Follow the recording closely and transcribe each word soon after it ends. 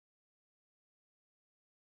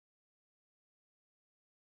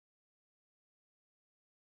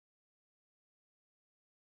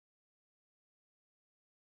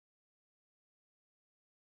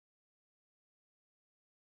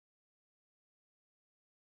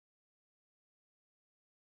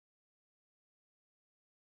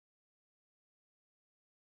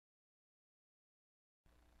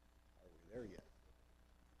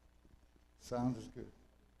sound is good.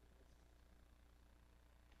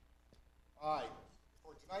 All right,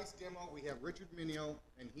 for tonight's demo, we have Richard Mineo,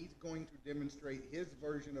 and he's going to demonstrate his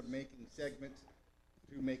version of making segments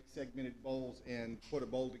to make segmented bowls and put a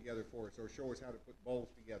bowl together for us, or show us how to put bowls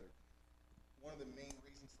together. One of the main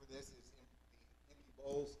reasons for this is the empty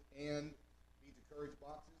bowls and beads of courage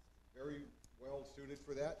boxes. Very well suited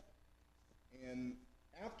for that. And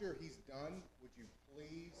after he's done, would you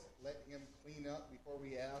please let him clean up before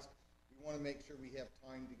we ask? We want to make sure we have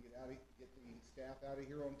time to get the staff out of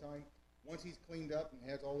here on time. Once he's cleaned up and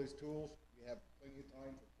has all his tools, we have plenty of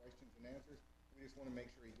time for questions and answers. We just want to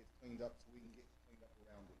make sure he gets cleaned up so we can get cleaned up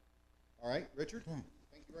around him. All right, Richard? Okay.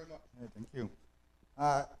 Thank you very much. Yeah, thank you.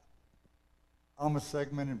 I'm a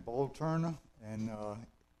segmented bowl turner, and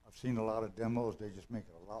I've seen a lot of demos. They just make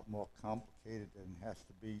it a lot more complicated than it has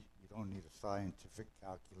to be. You don't need a scientific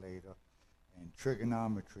calculator and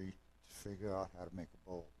trigonometry to figure out how to make a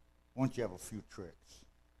bowl, once you have a few tricks.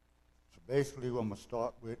 So basically what I'm going to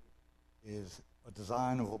start with is a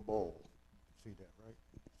design of a bowl. You can see that, right?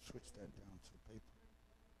 Switch that down to the paper.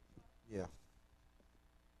 Yeah.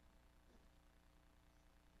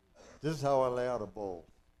 This is how I lay out a bowl.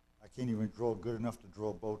 I can't even draw good enough to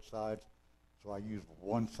draw both sides, so I use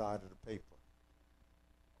one side of the paper.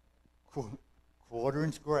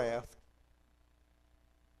 Quarter-inch graft.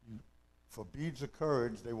 For beads of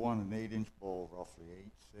courage, they want an 8-inch bowl, roughly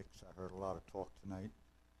 8, 6. I heard a lot of talk tonight.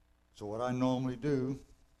 So what I normally do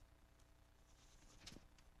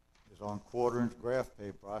is on quarter-inch graph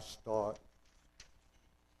paper, I start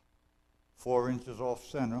 4 inches off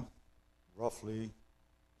center, roughly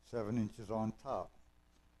 7 inches on top.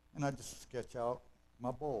 And I just sketch out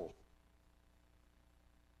my bowl.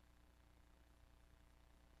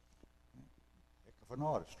 Heck of an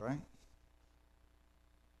artist, right?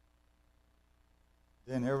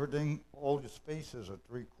 Then everything, all your spaces are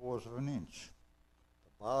 3/4 of an inch.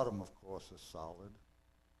 The bottom, of course, is solid.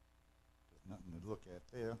 There's nothing to look at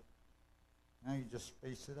there. Now you just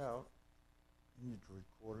space it out in your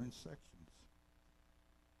 3/4 inch sections.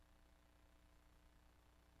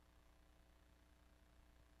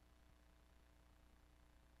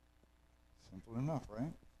 Simple enough,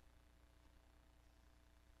 right?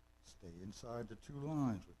 Stay inside the 2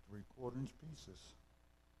 lines with 3/4 inch pieces.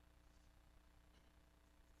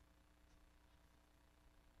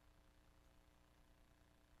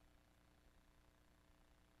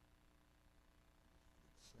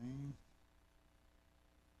 Same.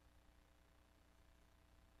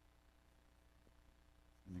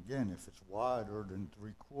 And again, if it's wider than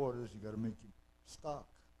 3/4, you got to make it stock.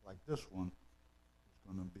 Like this one is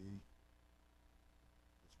going to be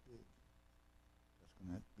this big. That's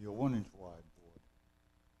going to be a 1-inch wide board.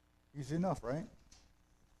 Easy enough, right?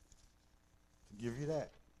 To give you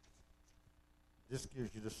that. This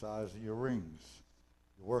gives you the size of your rings.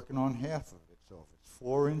 You're working on half of it. So if it's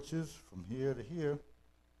 4 inches from here to here,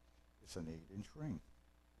 it's an 8-inch ring.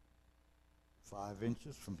 5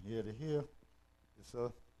 inches from here to here, it's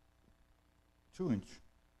a 2-inch.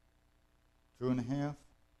 2.5.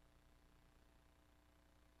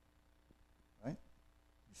 Right?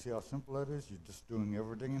 You see how simple that is? You're just doing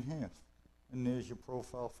everything in half. And there's your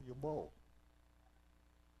profile for your bowl.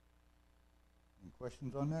 Any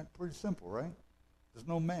questions on that? Pretty simple, right? There's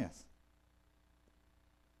no math.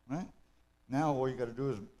 Right? Now all you got to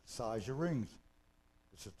do is size your rings.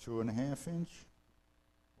 It's a 2.5 inch.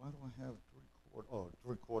 Why do I have 3/4? Oh,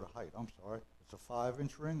 3/4 height. I'm sorry. It's a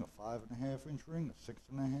 5-inch ring, a 5.5 inch ring, a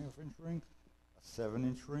 6.5 inch ring, a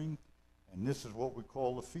 7-inch ring, and this is what we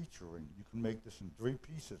call the feature ring. You can make this in 3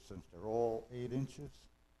 pieces since they're all 8 inches.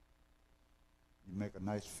 You make a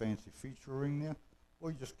nice fancy feature ring there,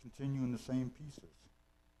 or you just continue in the same pieces.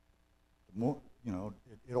 The more, you know,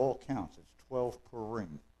 it all counts. It's 12 per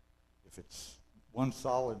ring. If it's one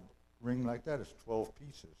solid ring like that, is 12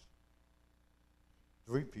 pieces.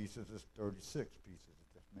 3 pieces is 36 pieces.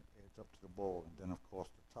 It just adds up to the bowl, and then of course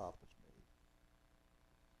the top is made.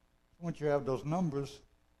 So once you have those numbers,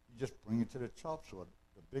 you just bring it to the chop saw.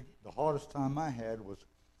 The hardest time I had was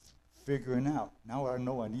figuring out. Now I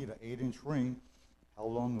know I need an 8-inch ring. How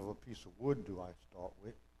long of a piece of wood do I start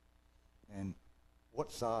with, and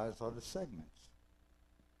what size are the segments?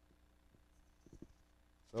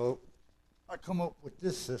 So I come up with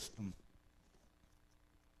this system.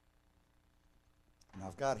 And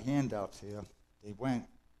I've got handouts here. They went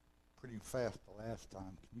pretty fast the last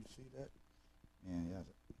time. Can you see that? Yeah,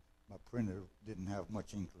 my printer didn't have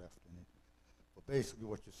much ink left in it. But basically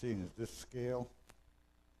what you're seeing is this scale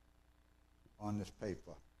on this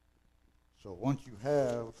paper. So once you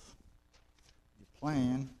have your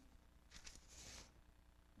plan,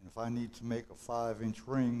 and if I need to make a 5-inch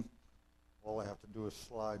ring, all I have to do is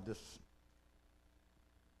slide this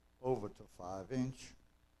over to 5-inch.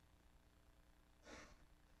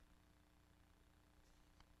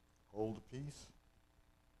 Hold the piece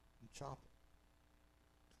and chop it.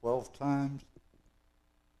 12 times.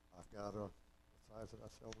 I've got the size that I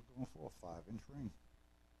said we're going for, a 5-inch ring.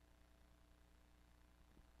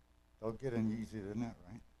 Don't get any easier than that,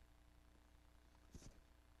 right?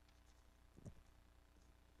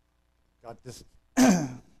 Got this.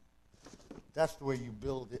 That's the way you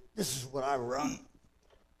build it. This is what I run.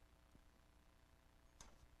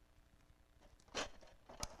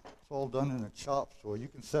 It's all done in a chop saw. You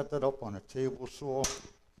can set that up on a table saw,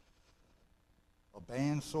 a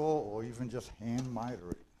band saw, or even just hand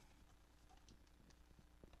miter it.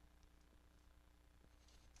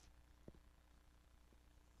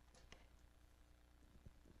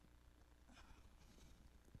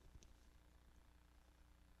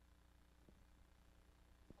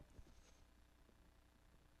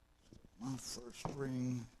 My first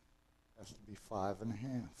ring has to be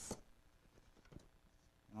 5.5.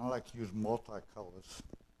 And I like to use multicolors.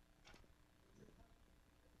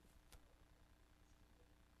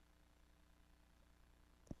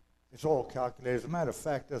 It's all calculated. As a matter of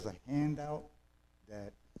fact, there's a handout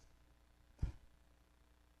that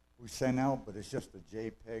we sent out, but it's just a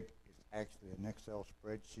JPEG. It's actually an Excel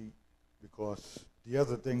spreadsheet, because the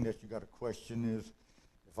other thing that you got to question is,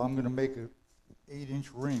 if I'm going to make an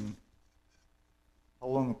 8-inch ring, how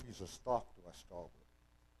long a piece of stock do I start with?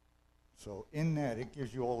 So in that, it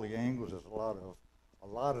gives you all the angles. There's a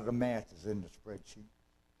lot of the math is in the spreadsheet.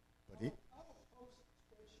 But it,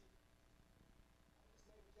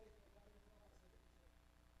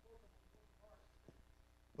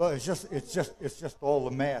 well, it's just all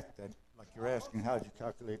the math that, like you're asking, how did you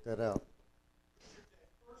calculate that out?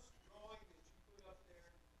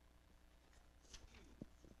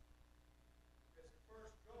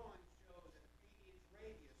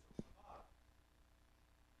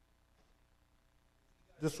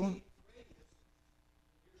 This one?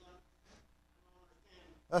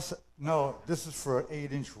 No, this is for an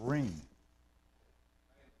 8-inch ring.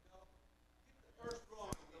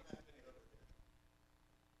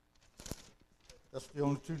 That's the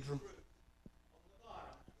only two.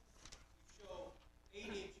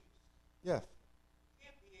 Yes.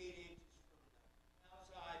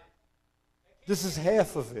 This is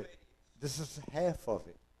half of it. This is half of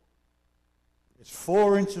it. It's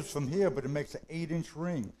 4 inches from here, but it makes an 8-inch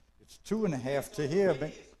ring. It's 2.5 to here.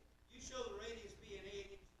 But you show the radius being 8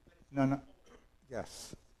 inches. No.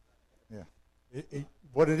 Yes. Yeah.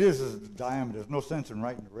 What it is the diameter. There's no sense in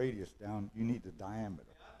writing the radius down. You need the diameter.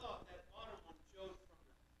 Yeah, I thought that bottom one showed from the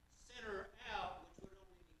center out, which would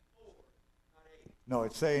only be 4, not 8. No,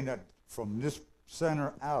 it's saying that from this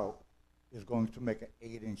center out is going to make an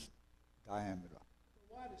 8-inch diameter.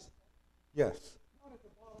 The widest. Yes. Not at the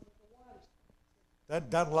bottom, but the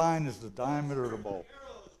widest. That line is the diameter of the bowl. The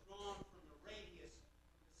arrow is drawn from the radius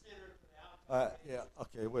from the center to the outside. Yeah,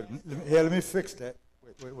 okay, wait. Here, let me fix that.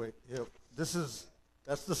 Wait. Here,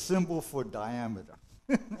 that's the symbol for diameter.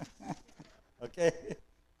 Okay?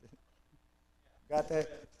 Got that?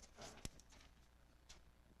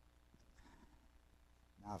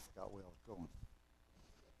 Now I forgot where I was going.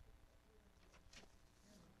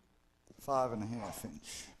 5.5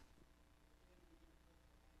 inch.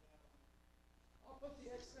 I'll put the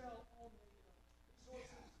Excel on the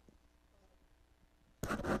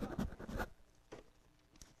resources.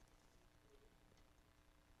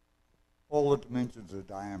 All the dimensions of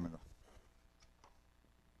diameter.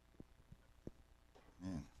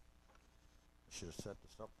 Man, I should have set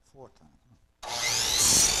this up before time.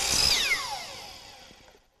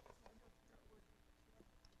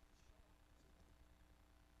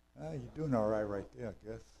 You're doing all right there, I guess. I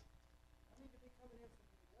need to be coming in from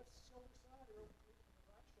the left shoulder side or over here from the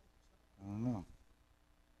right shoulder side. I don't know.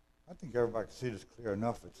 I think everybody can see this clear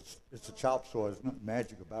enough. It's a chop saw. There's nothing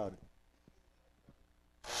magic about it.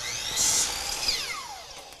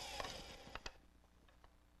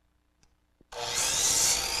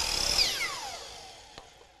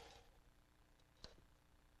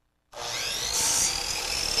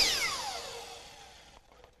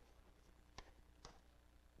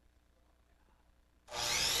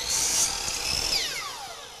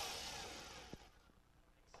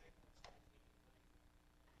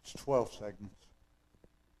 It's 12 segments.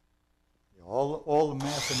 Yeah, all the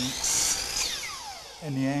math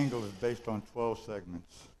and the angle is based on 12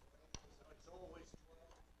 segments.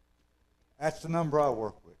 That's the number I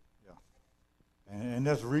work with, yeah. And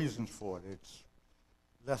there's reasons for it. It's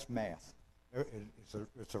less math.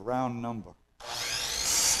 It's a round number.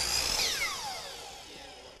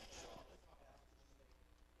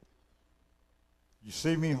 You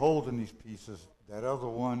see me holding these pieces. That other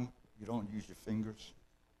one, you don't use your fingers.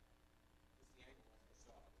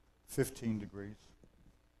 15 degrees.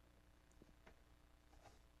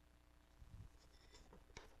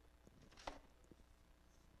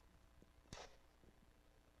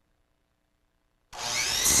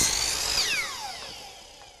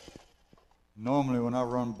 Normally when I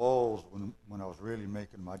run bowls, when I was really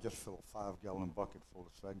making them, I just fill a 5-gallon bucket full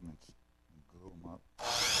of segments and glue them up.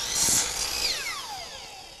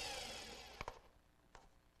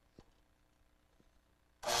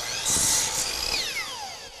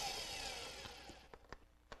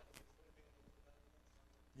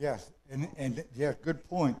 Yes, and yeah, good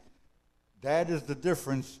point. That is the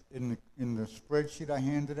difference in the spreadsheet I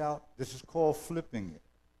handed out. This is called flipping it.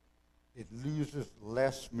 It loses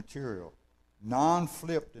less material.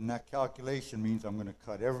 Non-flipped in that calculation means I'm going to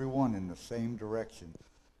cut every one in the same direction.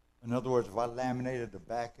 In other words, if I laminated the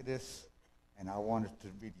back of this and I want it to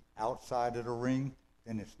be the outside of the ring,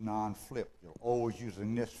 then it's non-flipped. You're always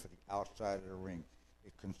using this for the outside of the ring.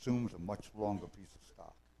 It consumes a much longer piece of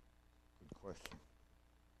stock. Good question.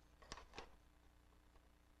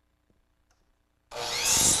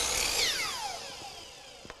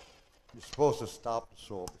 You're supposed to stop the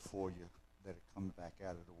saw before you let it come back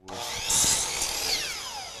out of the wood.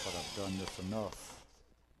 But I've done this enough.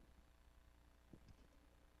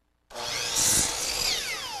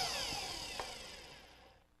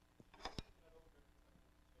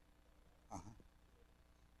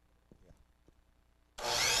 Yeah.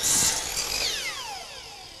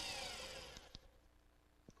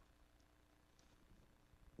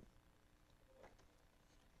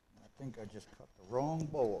 I think I just cut the wrong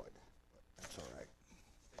board, but that's all right.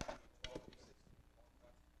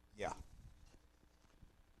 Yeah.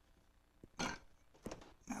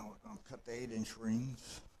 Now we're going to cut the 8-inch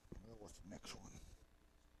rings. Well, what's the next one?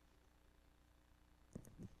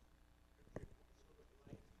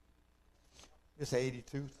 It's 80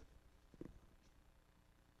 tooth.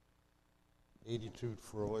 80 tooth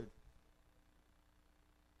Freud.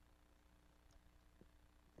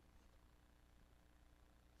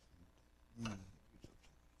 What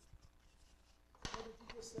did you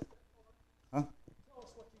just set that for? Huh? Tell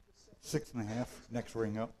us what you just set. 6.5. Next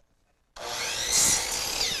ring up.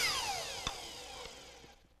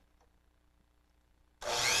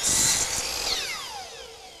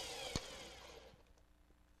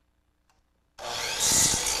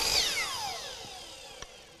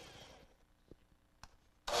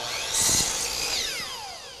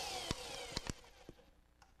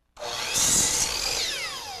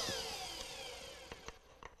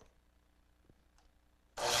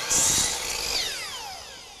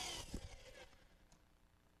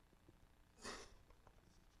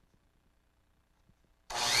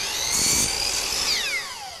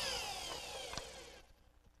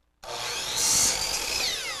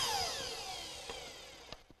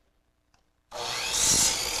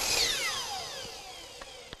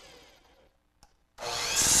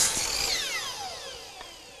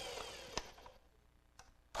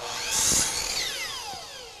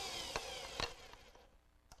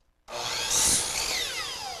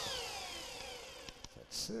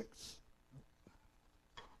 Six.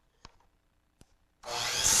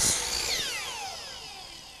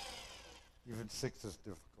 Even 6 is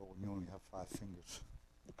difficult when you only have 5 fingers.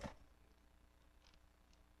 But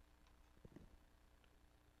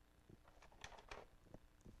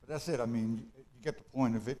that's it. I mean, you get the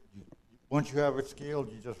point of it. Once you have it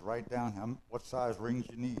scaled, you just write down what size rings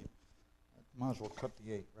you need. Might as well cut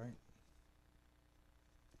the 8, right?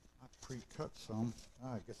 I pre-cut some.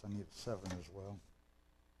 I guess I need a 7 as well.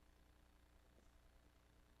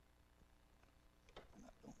 And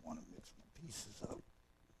I don't want to mix my pieces up.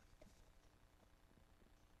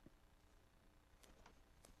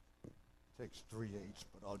 Takes 3/8,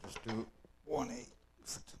 but I'll just do 1/8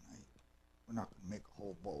 for tonight. We're not going to make a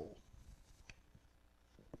whole bowl.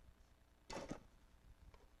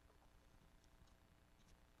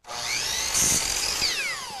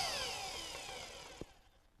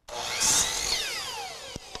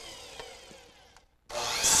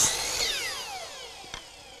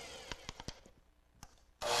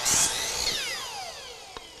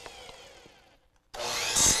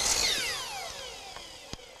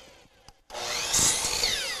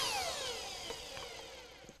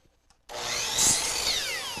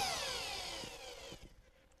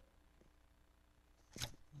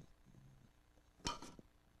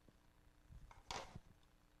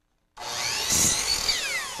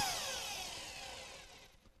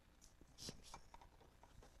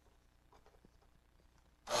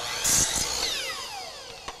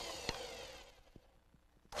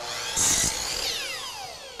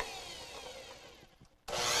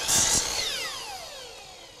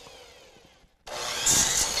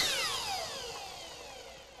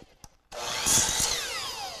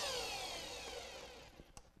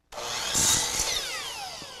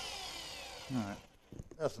 All right,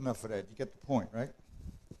 that's enough of that. You get the point, right?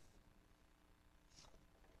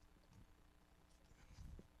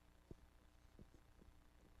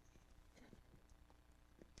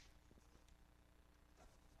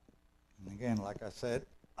 And again, like I said,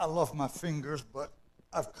 I love my fingers, but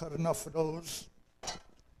I've cut enough of those.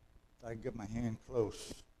 I can get my hand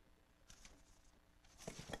close.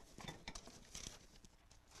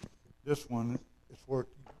 This one, it's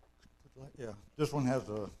worked. Yeah, this one has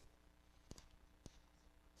a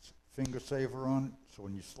finger saver on it, so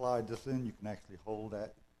when you slide this in, you can actually hold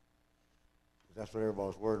that. That's what everybody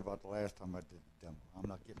was worried about the last time I did the demo. I'm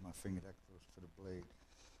not getting my finger that close to the blade.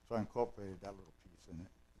 So I incorporated that little piece in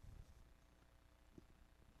it.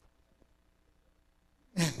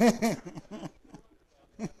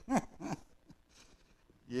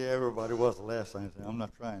 Yeah, everybody was the last time. I'm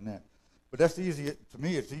not trying that. But that's easier, to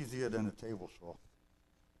me it's easier than a table saw.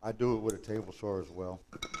 I do it with a table saw as well.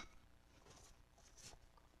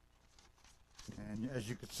 And as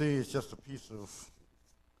you can see, it's just a piece of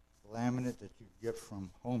laminate that you get from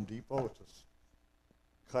Home Depot. It's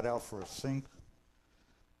a cutout for a sink.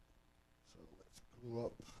 So let's glue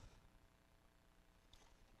up.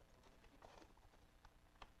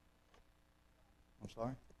 I'm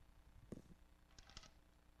sorry?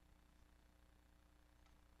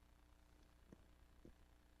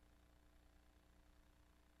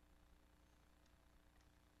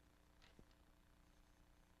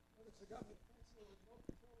 Notice I got my pencil and remote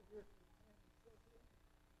control here for the time and filter.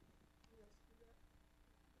 You guys do that?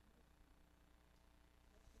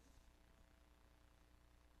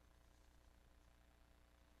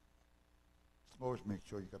 Always make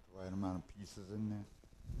sure you got the right amount of pieces in there.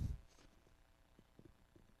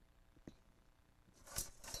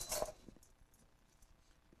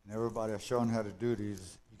 And everybody I've shown how to do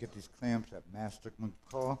these, you get these clamps at Master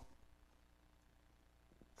McCaw.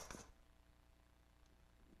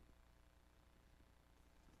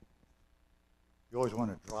 You always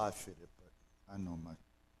want to dry fit it, but I know my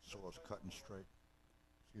saw's cutting straight.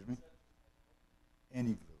 Excuse me?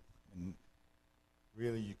 Any glue. And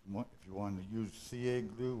really, you can if you want to use CA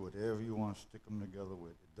glue, whatever you want to stick them together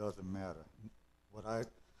with, it doesn't matter. What I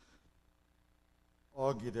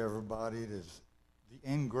argue to everybody is the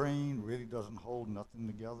end grain really doesn't hold nothing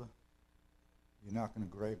together. You're not going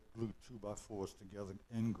to glue 2x4s together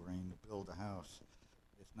end grain to build a house.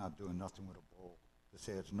 It's not doing nothing with a bowl. This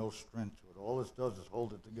adds no strength to it. All this does is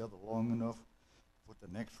hold it together long enough, put the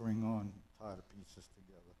next ring on, tie the pieces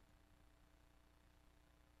together.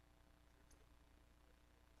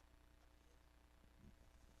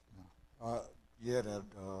 Yeah, that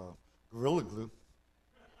Gorilla Glue.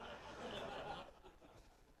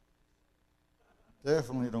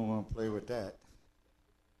 Definitely don't want to play with that.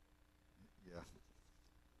 Yeah,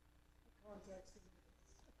 Contacts.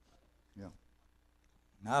 yeah.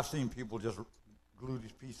 Now I've seen people just glue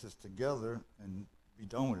these pieces together and be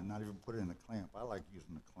done with it, not even put it in a clamp. I like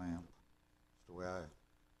using a clamp. It's the way I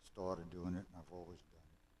started doing it, and I've always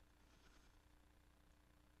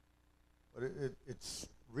done it. But it's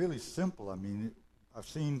really simple. I mean, I've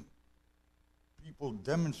seen people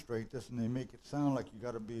demonstrate this, and they make it sound like you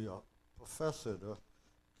got to be a professor to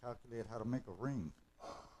calculate how to make a ring.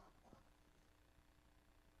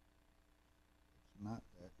 It's not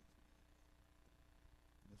that.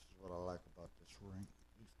 This is what I like about this ring,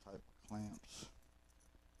 these type of clamps.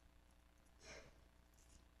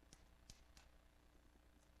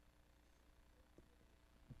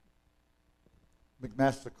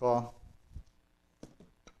 McMaster car.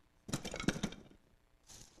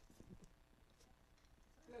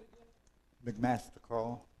 McMaster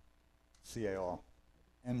car. C-A-R.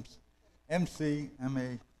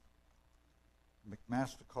 M-C-M-A.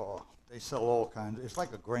 McMaster car. They sell all kinds. It's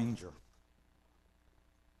like a Granger.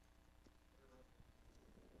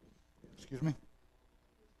 Excuse me?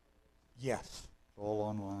 Yes. It's all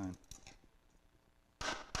online.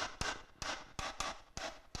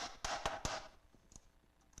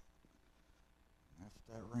 That's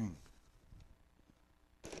that ring.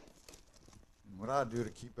 And what I do to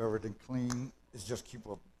keep everything clean is just keep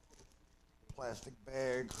a plastic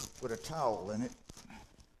bag with a towel in it.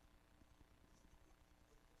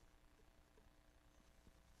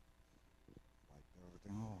 Wipe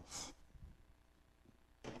everything off.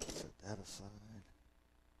 Set that aside.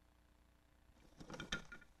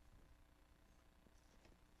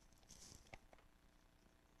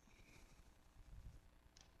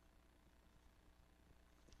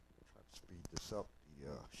 Try to speed this up. The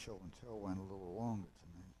show and tell went a little longer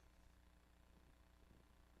tonight.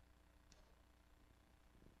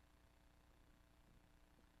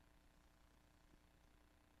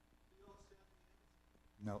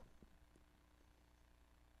 No.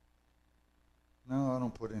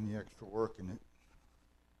 don't put any extra work in it.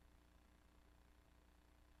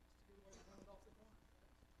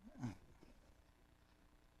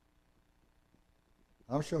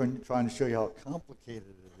 Trying to show you how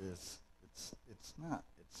complicated it is. It's not.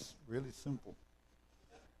 It's really simple.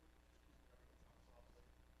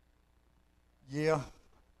 Yeah,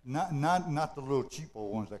 not the little cheapo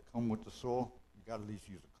ones that come with the saw. You got to at least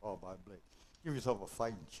use a carbide blade. Give yourself a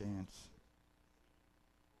fighting chance.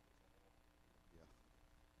 Yeah,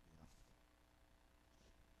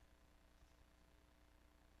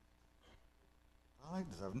 yeah. I like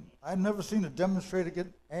this. I've never seen a demonstrator get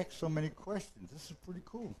asked so many questions. This is pretty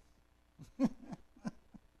cool.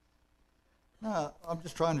 No, I'm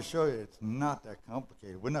just trying to show you it's not that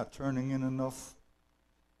complicated. We're not turning in enough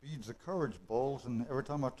beads of courage bowls, and every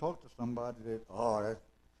time I talk to somebody, I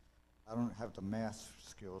don't have the math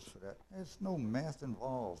skills for that. There's no math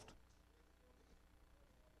involved.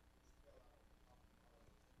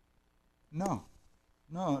 No,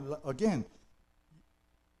 no. Again,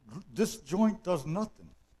 this joint does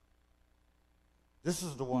nothing. This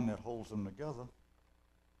is the one that holds them together.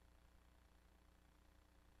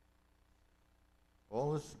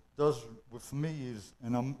 All this does with me is,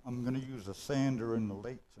 and I'm going to use a sander in the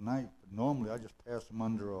lake tonight, but normally I just pass them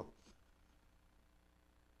under a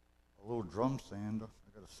little drum sander.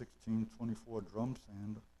 I got a 1624 drum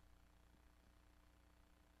sander.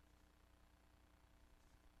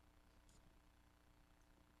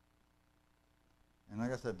 And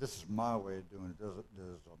like I said, this is my way of doing it.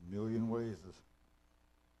 There's a million ways to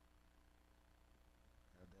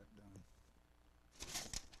have that done.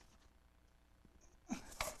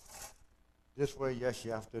 This way, yes,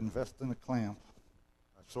 you have to invest in a clamp.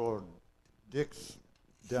 I saw Dick's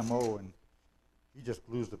demo, and he just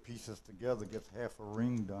glues the pieces together, gets half a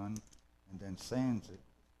ring done, and then sands it.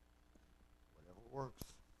 Whatever works.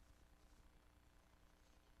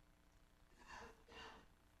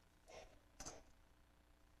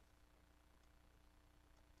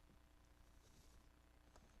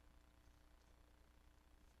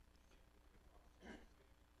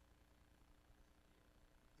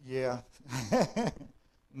 Yeah,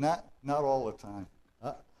 not all the time.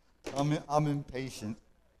 I, I'm impatient.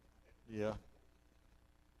 Yeah.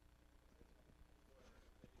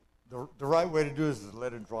 The right way to do this is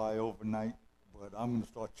let it dry overnight, but I'm going to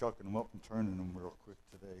start chucking them up and turning them real quick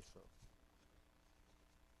today. So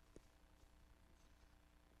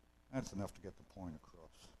that's enough to get the point across.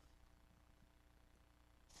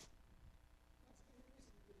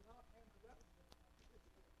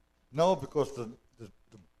 No, because the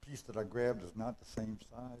piece that I grabbed is not the same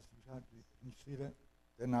size. Can you see that?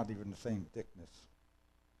 They're not even the same thickness.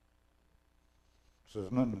 So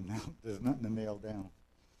there's nothing to nail down.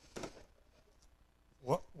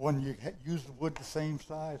 When you use the wood the same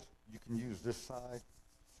size, you can use this side,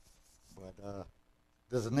 but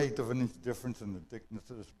there's an eighth of an inch difference in the thickness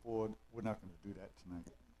of this board. We're not going to do that tonight.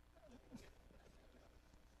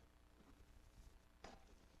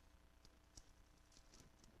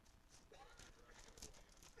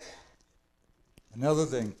 Another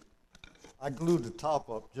thing, I glued the top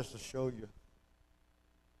up just to show you.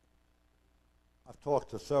 I've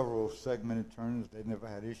talked to several segmented turners. They never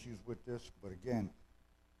had issues with this, but again,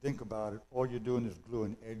 think about it. All you're doing is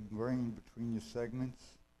gluing end grain between your segments.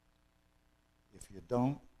 If you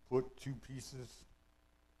don't put two pieces,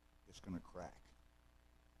 it's going to crack.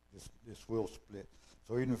 This will split.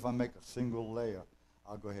 So even if I make a single layer,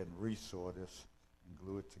 I'll go ahead and resaw this and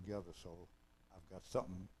glue it together so I've got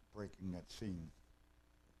something breaking that seam.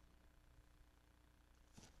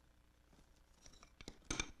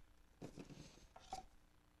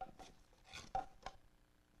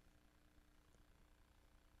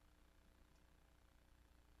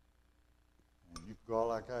 You go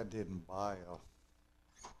like I did and buy a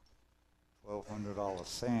 $1,200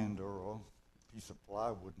 sander or a piece of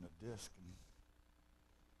plywood and a disc and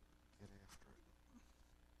get after it.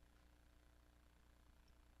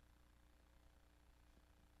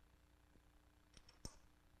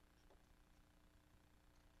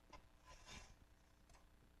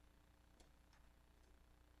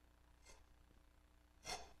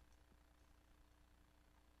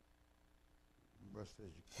 Remember I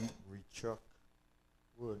said you can't rechuck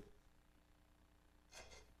wood.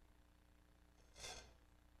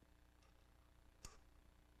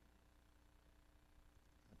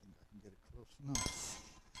 I think I can get it close enough.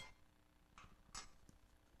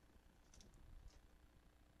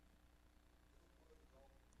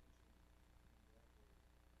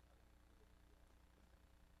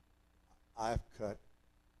 I've cut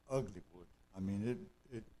ugly wood. I mean,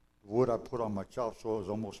 the wood I put on my chop saw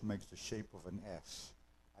almost makes the shape of an S.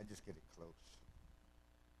 I just get it close.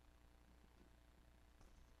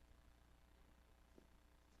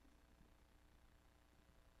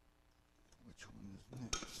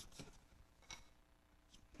 Next.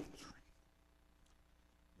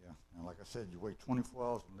 Yeah, now like I said, you wait 24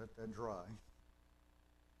 hours and let that dry.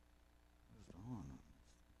 Where's the horn on this?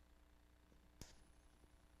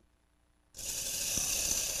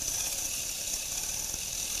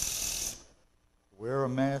 Wear a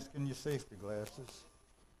mask and your safety glasses.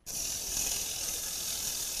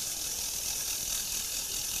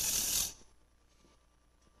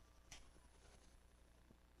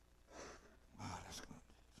 Wow, that's gonna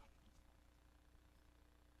take something.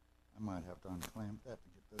 I might have to unclamp that to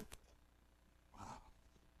get the. Wow,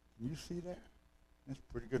 can you see that? That's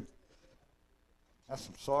pretty good. That's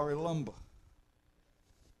some sorry lumber.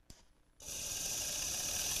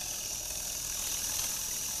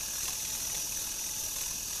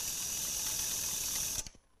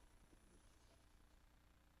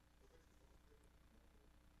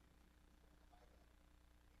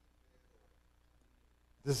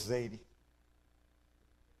 This is 80.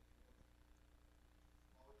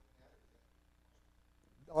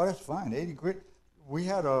 Oh, that's fine. 80 grit. We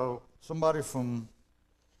had somebody from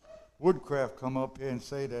Woodcraft come up here and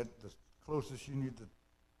say that the closest you need to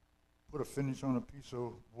put a finish on a piece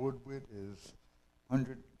of wood with is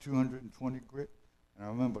 100, 220 grit. And I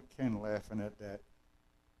remember Ken laughing at that.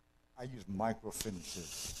 I use micro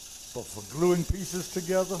finishes. But for gluing pieces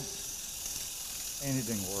together,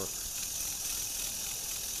 anything works.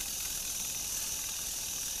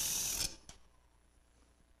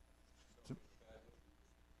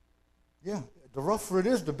 Yeah, the rougher it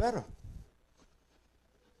is, the better.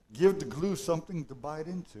 Give the glue something to bite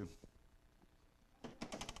into.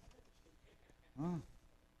 Huh?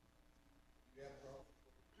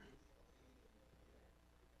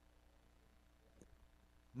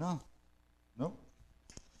 No, nope.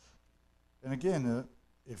 And again,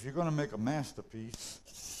 if you're going to make a masterpiece,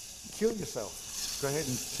 kill yourself. Go ahead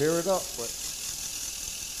and tear it up, but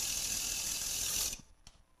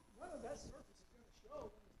None of that surface is going to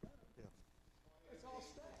show when it's done. yeah. It's all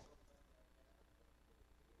stacked.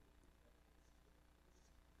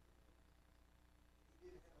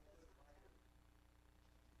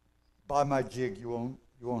 Buy my jig, you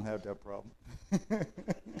won't have that problem.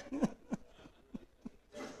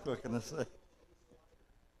 What can I say?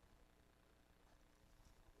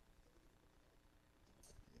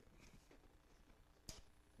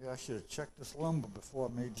 Yeah, I should have checked this lumber before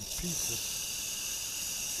I made these pieces.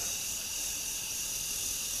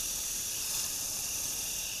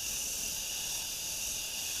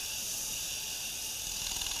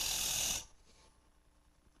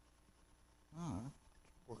 Ah,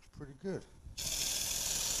 works pretty good.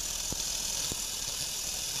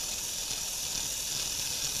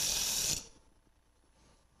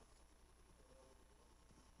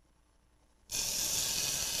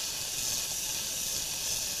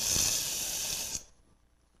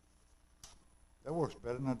 That works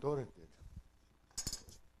better than I thought it did.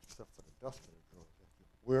 Except for the dust that it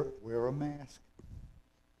draws. Wear a mask.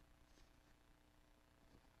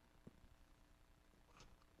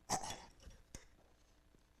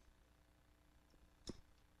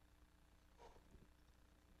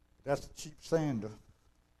 That's a cheap sander.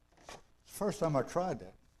 It's the first time I tried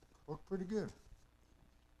that. Worked pretty good.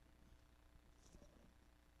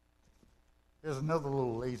 Here's another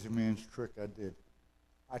little lazy man's trick I did.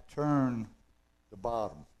 I turn the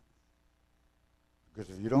bottom. Because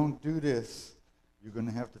if you don't do this, you're going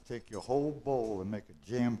to have to take your whole bowl and make a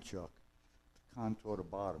jam chuck to contour the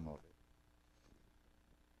bottom of it.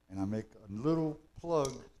 And I make a little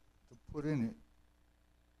plug to put in it,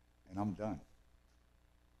 and I'm done.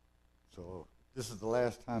 So this is the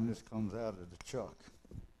last time this comes out of the chuck.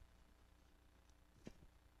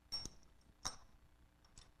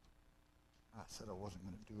 I said I wasn't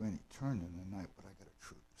going to do any turning tonight, but I got to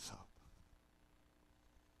true this up.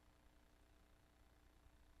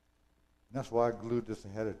 And that's why I glued this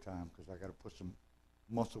ahead of time, because I got to put some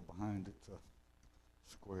muscle behind it to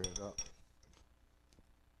square it up.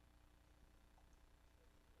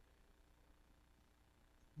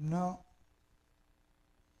 No.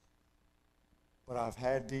 But I've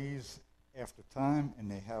had these after time, and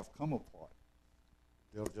they have come apart.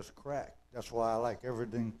 They'll just crack. That's why I like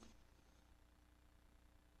everything.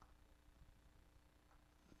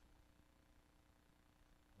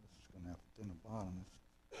 This is going to have a thinner bottom.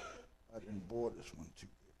 I didn't bore this one too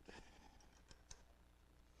good.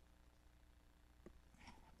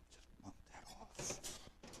 Just bump that off.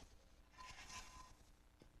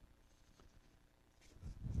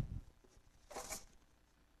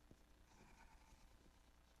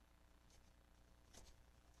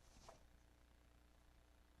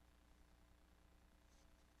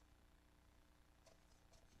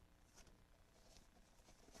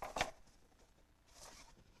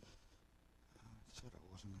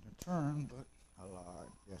 turn, but I lied.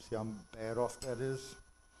 Yeah, see how bad off that is?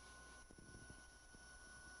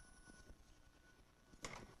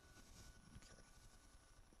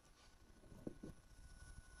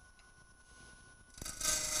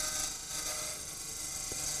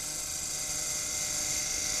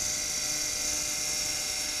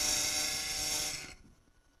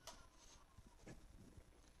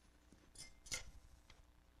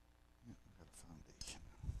 Yeah, I got a foundation.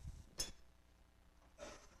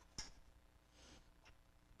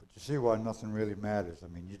 But you see why nothing really matters. I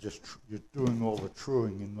mean, you're doing all the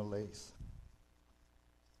truing in the lathe.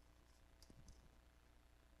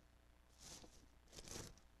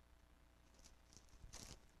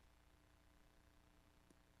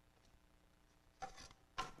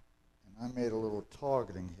 And I made a little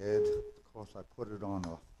targeting head. Of course, I put it on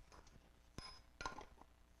a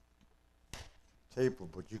taper,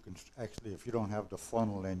 but you can actually, if you don't have the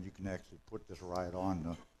funnel end, you can actually put this right on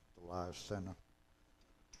the live center.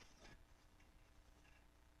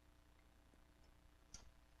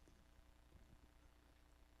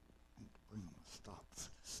 I need to bring them a stop for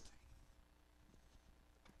this thing.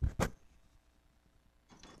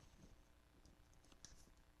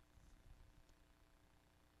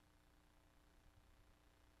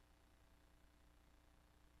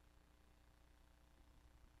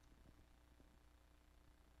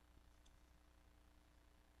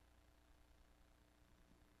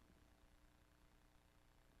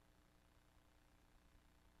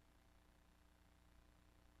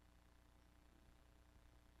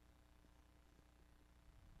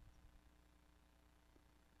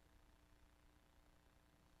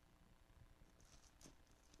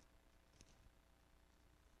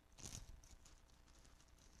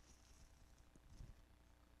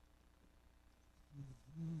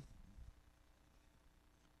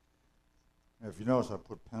 Now, if you notice, I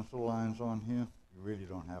put pencil lines on here. You really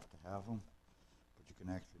don't have to have them, but you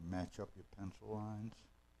can actually match up your pencil lines.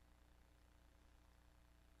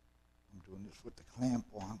 I'm doing this with the clamp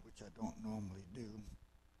on, which I don't normally do.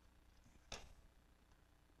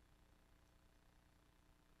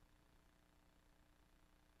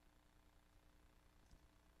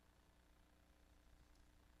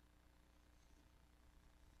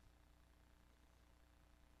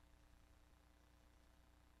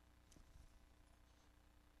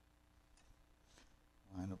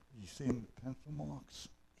 Line up. You see the pencil marks?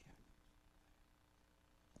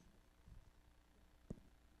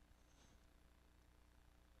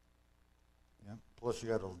 Yeah. Plus, you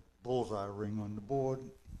got a bullseye ring on the board.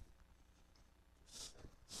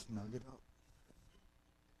 Snug it up.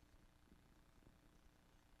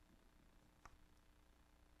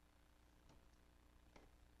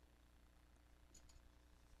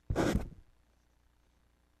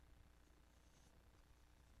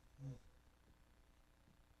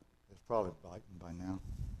 It's probably biting by now.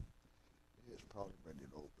 It's probably ready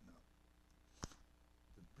to open up.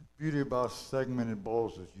 The beauty about segmented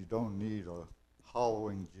bowls is you don't need a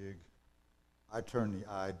hollowing jig. I turn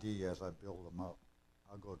the ID as I build them up.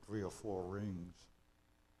 I'll go 3 or 4 rings,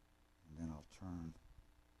 and then I'll turn.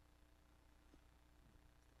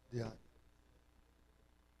 Yeah.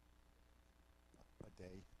 A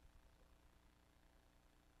day.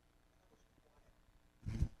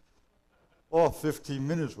 Or 15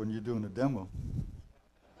 minutes when you're doing a demo.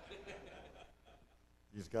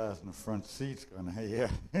 These guys in the front seats going, hey, yeah.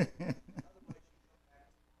 Yeah.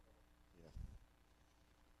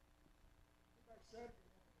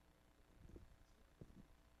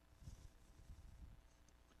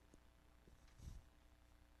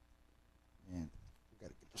 Man, we got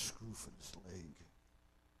to get the screw for this leg.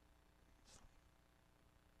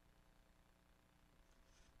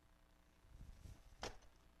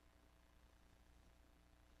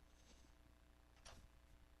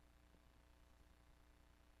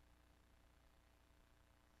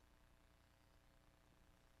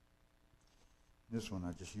 This one,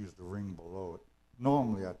 I just use the ring below it.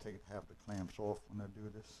 Normally, I have the clamps off when I do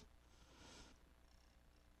this.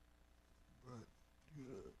 But due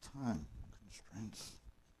to time constraints.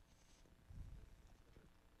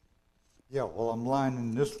 Yeah, well, I'm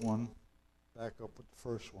lining this one back up with the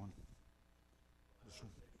first one. This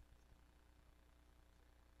one.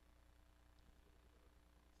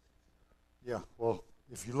 Yeah, well,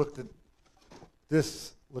 if you looked at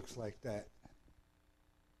this, looks like that.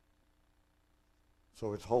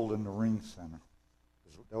 So it's holding the ring center.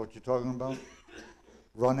 Is that what you're talking about?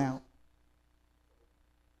 Run out?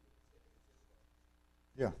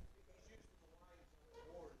 Yeah.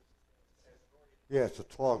 Yeah, it's a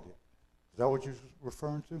target. Is that what you're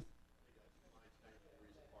referring to?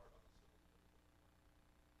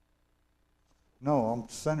 No, I'm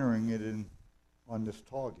centering it in on this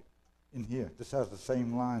target in here. This has the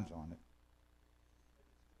same lines on it.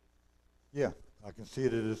 Yeah, I can see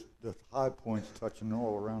that it's the high points touching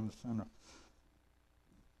all around the center.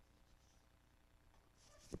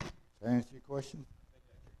 Does that answer your question?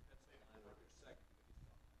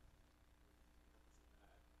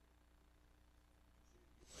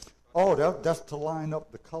 Oh, that's to line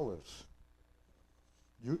up the colors.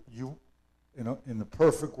 In the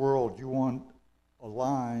perfect world, you want a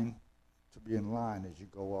line to be in line as you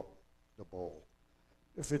go up the bowl.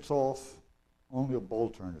 If it's off, only a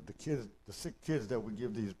bowl turner. The sick kids that we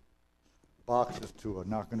give these boxes to are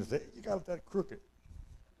not going to say, you got that crooked.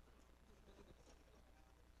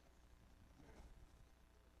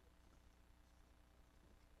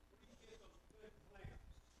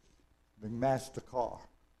 They match the car.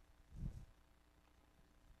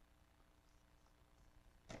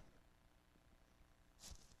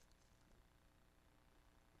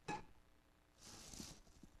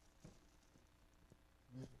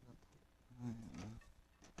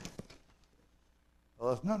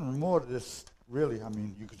 Well, there's nothing more to this, really. I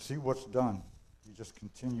mean, you can see what's done. You just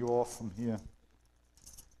continue off from here.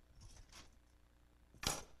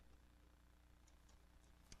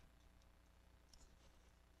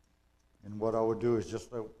 And what I would do is just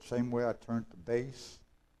the same way I turned the base,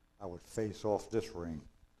 I would face off this ring.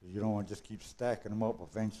 You don't want to just keep stacking them up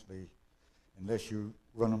eventually, unless you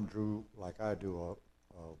run them through, like I do,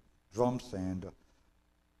 a drum sander.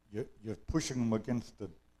 You're pushing them against the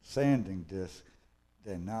sanding disc.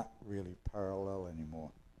 They're not really parallel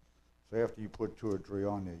anymore. So after you put 2 or 3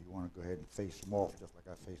 on there, you want to go ahead and face them off just like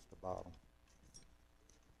I faced the bottom.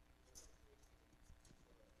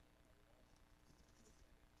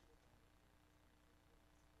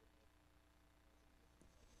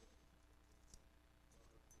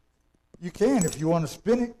 You can if you want to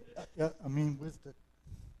spin it. I mean, with the... Okay,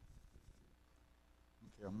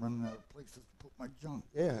 I'm running out of places to put my junk.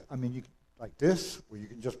 Yeah, I mean, you can, like this, where you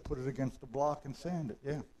can just put it against the block and sand it,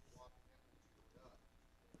 yeah.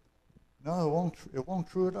 No, it won't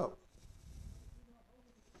true it up.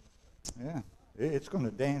 Yeah, it's going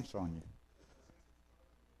to dance on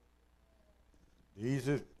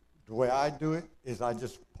you. The way I do it is I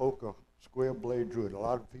just poke a square blade through it. A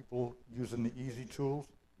lot of people using the easy tools,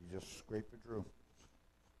 you just scrape it through.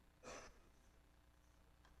 I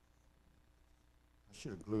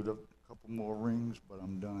should have glued up a couple more rings, but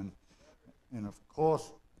I'm done. And of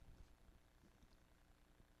course,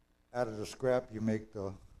 out of the scrap, you make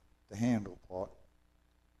the handle part,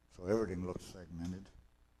 so everything looks segmented.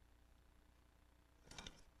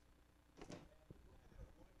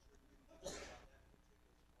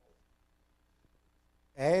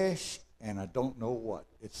 Ash, and I don't know what.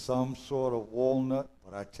 It's some sort of walnut,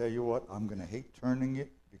 but I tell you what, I'm going to hate turning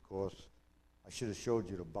it because I should have showed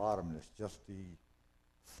you the bottom. It's just the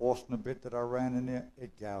Forstner bit that I ran in there,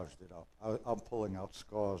 it gouged it up. I'm pulling out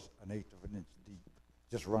scars 1/8 of an inch deep,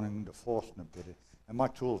 just running the Forstner bit in. And my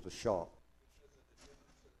tools are sharp.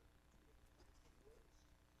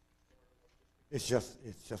 It's just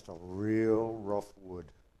a real rough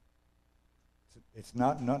wood. It's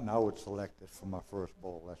not nothing I would select it for my first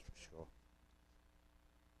bowl, that's for sure.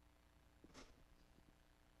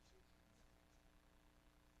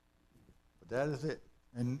 But that is it.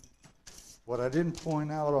 And what I didn't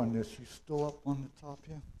point out on this, you still up on the top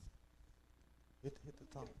here? Hit the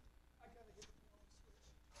top. I gotta hit the on switch.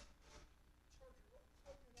 Charger,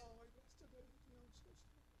 I still gotta hit the on switch.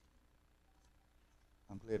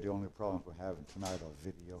 I'm glad the only problems we're having tonight are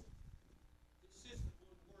video. This system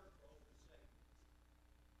wouldn't work for open segment.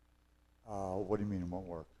 What do you mean it won't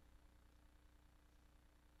work?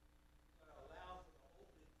 It's going to allow for the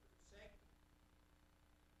opening for the segment.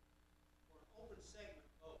 For an open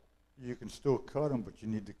segment bowl. You can still cut them, but you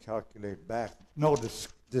need to calculate back. No, the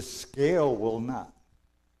scale will not.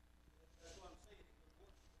 That's what I'm saying. It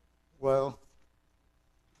wouldn't work. Well,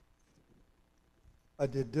 I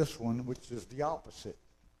did this one, which is the opposite.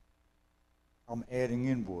 I'm adding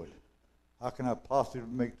in wood. How can I possibly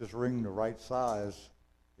make this ring the right size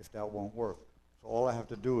if that won't work? So all I have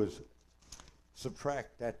to do is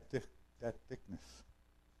subtract that thickness.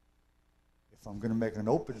 If I'm going to make an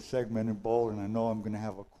open segmented bowl and I know I'm going to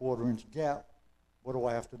have a 1/4 inch gap, what do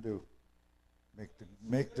I have to do? Make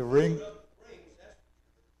the ring. Rings, that's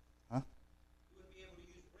Huh? you wouldn't be able to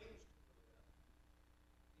use rings to put it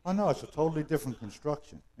up. Oh no, it's a totally different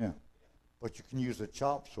construction. Yeah, but you can use a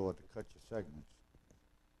chop saw to cut your segments.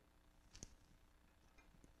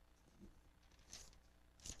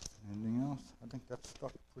 Anything else? I think that's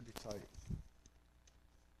stuck pretty tight.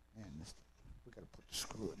 Man, we got to put the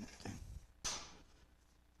screw in that thing.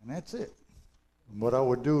 And that's it. And what I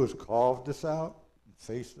would do is carve this out and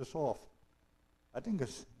face this off. I think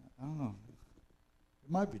it's, I don't know,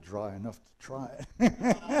 it might be dry enough to try it.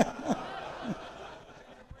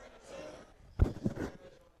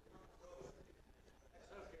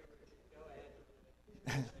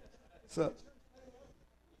 So,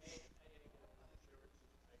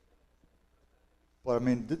 but I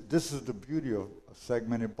mean, this is the beauty of a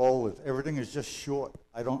segmented bowl. Is everything is just short.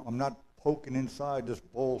 I'm not poking inside this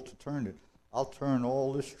bowl to turn it. I'll turn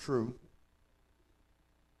all this true.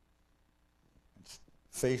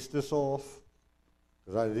 Face this off,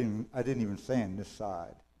 because I didn't even sand this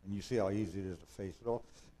side. And you see how easy it is to face it off,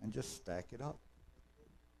 and just stack it up.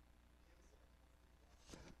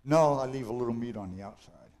 No, I leave a little meat on the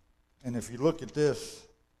outside. And if you look at this,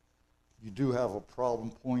 you do have a problem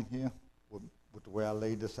point here with the way I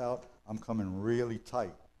laid this out. I'm coming really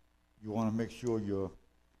tight. You want to make sure your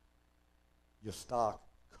stock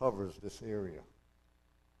covers this area.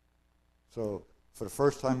 So for the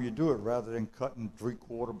first time you do it, rather than cutting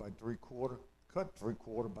 3/4 by 3/4, cut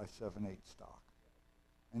 3/4 by 7/8 stock.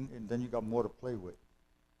 And then you got more to play with.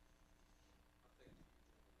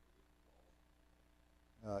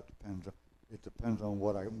 It depends on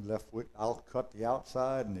what I'm left with. I'll cut the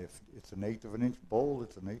outside, and if it's an 1/8 of an inch bowl,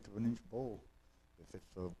 it's an 1/8 of an inch bowl. If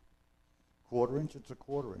it's a 1/4 inch, it's a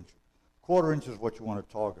 1/4 inch. 1/4 inch is what you want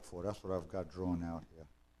to target for. That's what I've got drawn out here.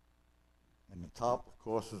 And the top, of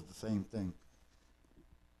course, is the same thing.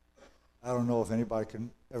 I don't know if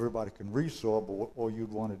everybody can resaw, but what all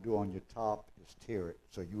you'd want to do on your top is tear it.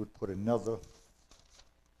 So you would put another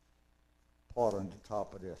part on the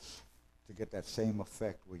top of this to get that same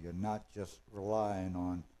effect where you're not just relying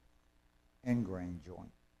on end grain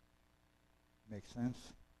joint. Make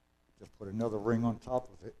sense? Just put another ring on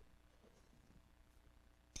top of it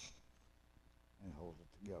and hold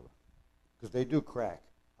it together. Because they do crack.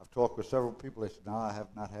 I've talked with several people. They said, no, I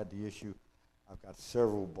have not had the issue. I've got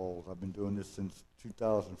several bowls. I've been doing this since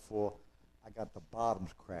 2004. I got the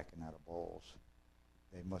bottoms cracking out of bowls.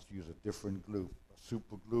 They must use a different glue, a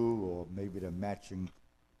super glue, or maybe they're matching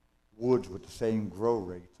woods with the same grow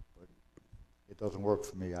rate, but it doesn't work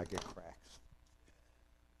for me. I get cracks.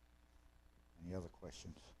 Any other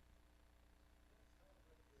questions?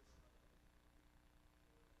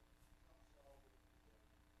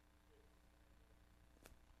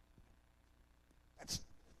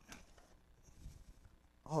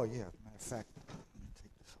 Oh yeah, matter of fact, let me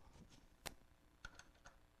take this off.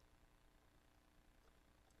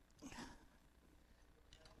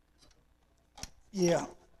 Yeah.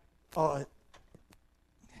 Well,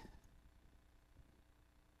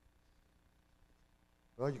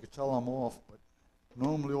 you could tell I'm off, but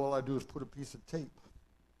normally all I do is put a piece of tape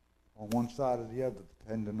on one side or the other,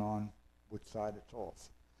 depending on which side it's off.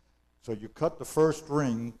 So you cut the first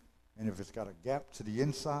ring, and if it's got a gap to the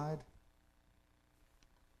inside,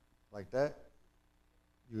 like that,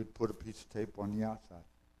 you would put a piece of tape on the outside.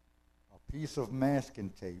 A piece of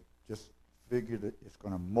masking tape, just figure that it's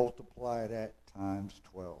going to multiply that times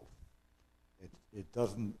 12. It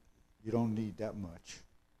doesn't, you don't need that much.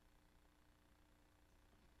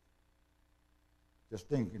 Just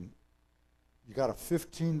thinking, you got a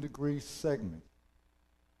 15-degree segment.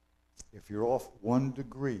 If you're off 1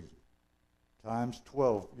 degree times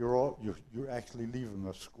 12, you're actually leaving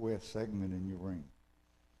a square segment in your ring.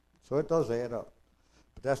 So it does add up.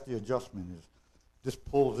 But that's the adjustment is this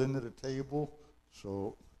pulls into the table,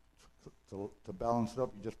 so to balance it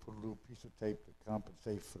up, you just put a little piece of tape to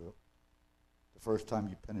compensate for the first time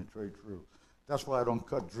you penetrate through. That's why I don't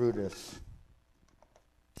cut through this.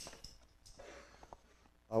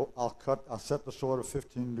 I'll set the sword at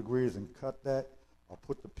 15 degrees and cut that. I'll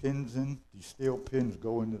put the pins in. These steel pins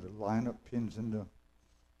go into the lineup pins in the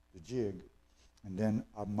jig, and then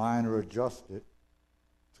I minor adjust it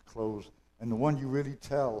to close. And the one you really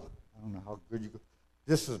tell, I don't know how good you go,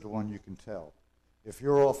 this is the one you can tell. If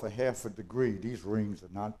you're off a 1/2 degree, these rings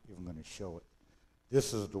are not even going to show it.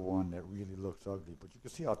 This is the one that really looks ugly, but you can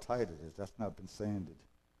see how tight it is. That's not been sanded.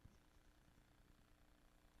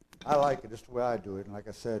 I like it. It's the way I do it. And like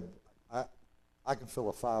I said, I can fill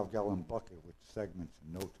a 5-gallon bucket with segments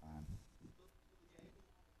in no time.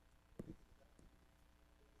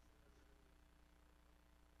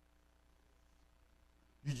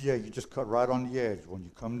 You just cut right on the edge. When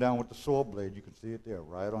you come down with the saw blade, you can see it there,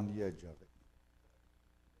 right on the edge of it.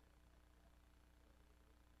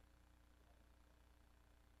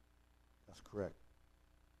 That's correct.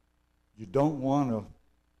 You don't want to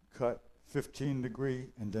cut 15 degree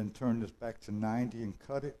and then turn this back to 90 and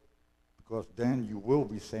cut it, because then you will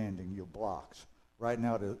be sanding your blocks. Right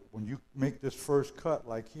now, when you make this first cut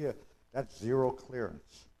like here, that's 0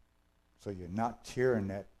 clearance. So you're not tearing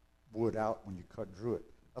that wood out when you cut through it.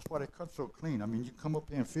 That's why they cut so clean. I mean, you come up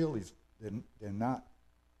here and feel these, they're not,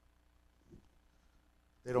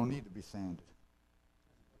 they don't need to be sanded.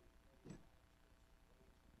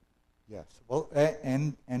 Yes, well,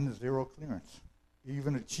 and the zero clearance.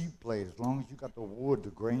 Even a cheap blade, as long as you got the wood,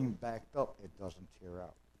 the grain backed up, it doesn't tear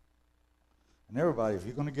out. And everybody, if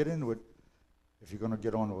you're going to get into it, if you're going to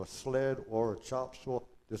get onto a sled or a chop saw,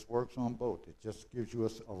 this works on both. It just gives you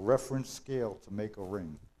a reference scale to make a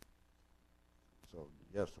ring. So,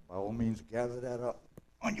 yes, by all means, gather that up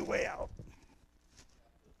on your way out.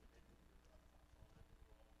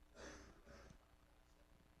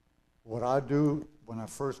 What I do when I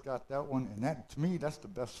first got that one, and that to me, that's the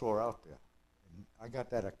best saw out there. And I got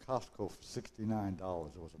that at Costco for $69.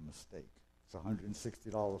 It was a mistake. It's a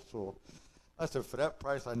 $160 saw. I said, for that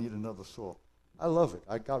price, I need another saw. I love it.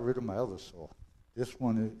 I got rid of my other saw. This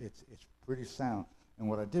one, it's pretty sound. And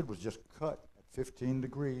what I did was just cut at 15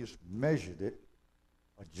 degrees, measured it,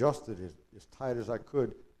 adjusted it as tight as I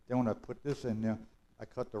could. Then when I put this in there, I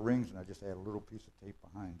cut the rings and I just add a little piece of tape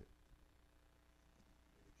behind it.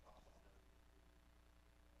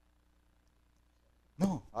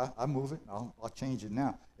 No, I move it. I'll change it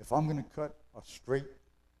now. If I'm going to cut a straight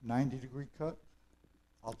 90-degree cut,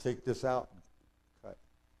 I'll take this out and cut.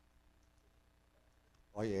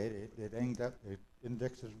 Oh yeah, it ain't that. It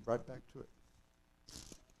indexes right back to it.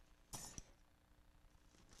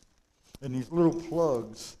 And these little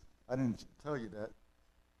plugs, I didn't tell you that.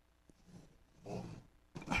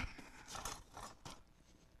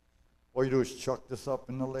 All you do is chuck this up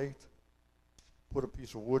in the lathe, put a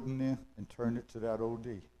piece of wood in there, and turn it to that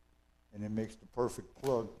OD. And it makes the perfect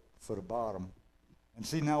plug for the bottom. And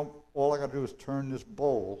see, now all I got to do is turn this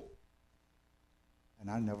bowl,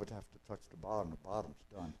 and I never have to touch the bottom. The bottom's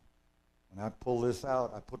done. When I pull this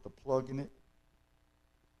out, I put the plug in it,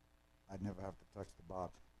 I'd never have to touch the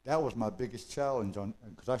bottom. That was my biggest challenge,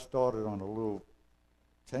 because I started on a little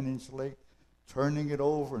 10-inch lathe, turning it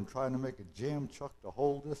over and trying to make a jam chuck to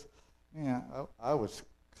hold this. Yeah, I was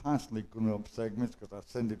constantly gluing up segments because I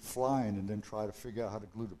send it flying and then try to figure out how to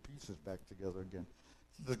glue the pieces back together again.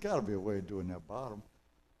 There's got to be a way of doing that bottom.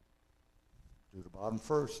 Do the bottom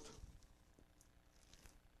first.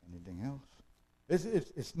 Anything else?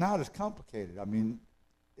 It's not as complicated. I mean,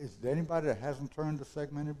 is there anybody that hasn't turned a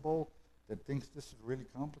segmented bowl that thinks this is really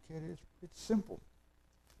complicated? It's simple.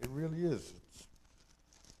 It really is.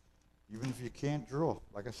 Even if you can't draw.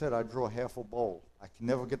 Like I said, I draw half a bowl. I can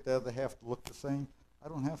never get the other half to look the same. I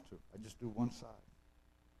don't have to. I just do one side.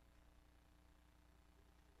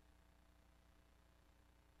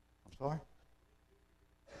 I'm sorry?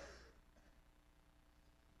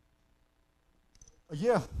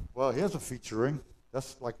 Yeah. Well, here's a feature ring.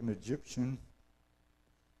 That's like an Egyptian.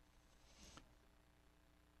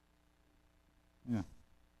 Yeah.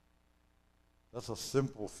 That's a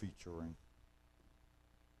simple feature ring.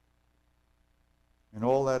 And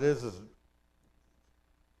all that is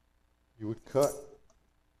you would cut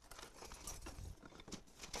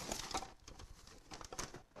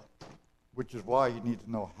which is why you need to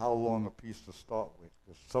know how long a piece to start with,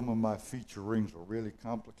 because some of my feature rings are really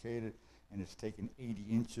complicated, and it's taken 80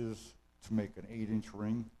 inches to make an 8-inch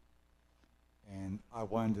ring, and I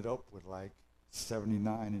winded up with like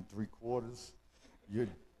 79 3/4. You're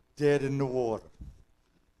dead in the water.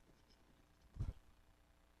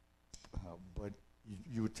 But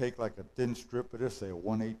you would take like a thin strip of this, say a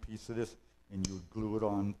 1/8 piece of this, and you would glue it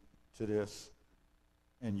on to this.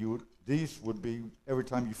 And these would be, every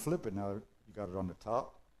time you flip it, now you got it on the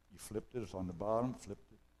top, you flipped it, it's on the bottom,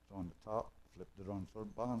 flipped it, it's on the top, flipped it on the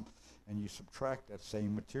bottom, and you subtract that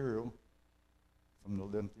same material from the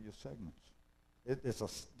length of your segments.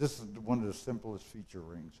 This is one of the simplest feature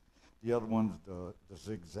rings. The other one's the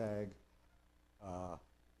zigzag.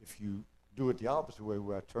 If you do it the opposite way,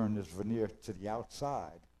 where I turn this veneer to the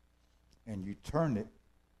outside, and you turn it,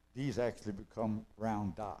 these actually become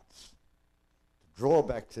round dots. The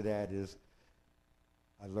drawback to that is,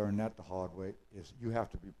 I learned that the hard way, is you have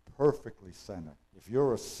to be perfectly centered. If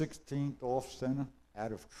you're a 16th off center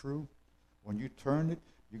out of true, when you turn it,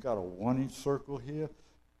 you got a 1-inch circle here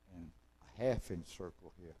and a 1/2-inch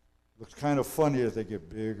circle here. Looks kind of funny as they get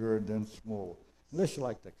bigger and then smaller, unless you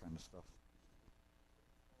like that kind of stuff.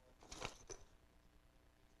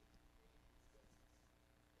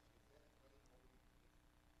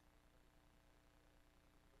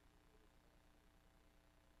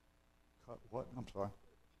 Cut what? I'm sorry.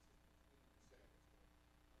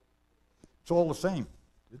 It's all the same.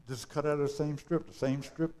 This is cut out of the same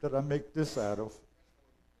strip that I make this out of.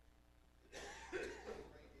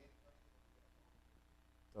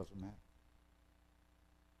 Doesn't matter.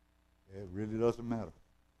 It really doesn't matter.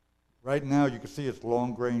 Right now, you can see it's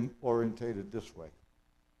long grain orientated this way.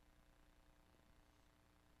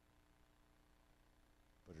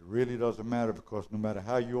 But it really doesn't matter because no matter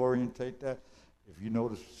how you orientate that, if you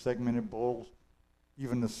notice segmented bowls,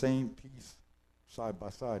 even the same piece side by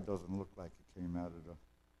side doesn't look like it came out of the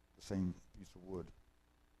same piece of wood.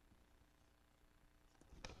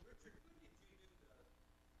 Richard, when did you do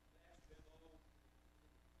the last demo in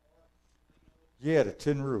the park? Yeah, the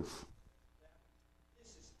tin roof.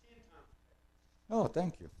 This is 10 times better. Oh,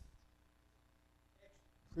 thank you.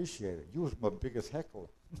 Appreciate it. You was my biggest heckler.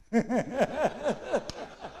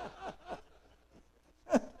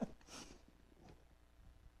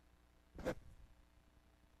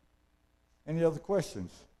 Any other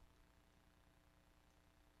questions?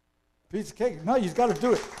 Piece of cake? No, you've got to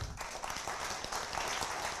do it.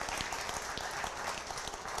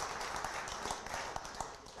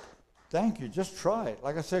 Thank you. Just try it.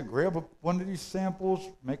 Like I said, grab one of these samples,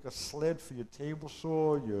 make a sled for your table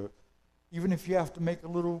saw, even if you have to make a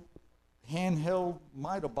little handheld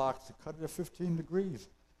miter box to cut it at 15 degrees.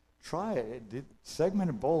 Try it.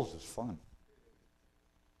 Segmented bowls is fun.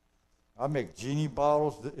 I make genie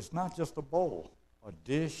bottles. It's not just a bowl, a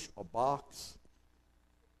dish, a box.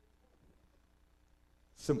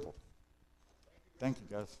 Simple. Thank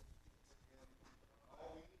you, guys.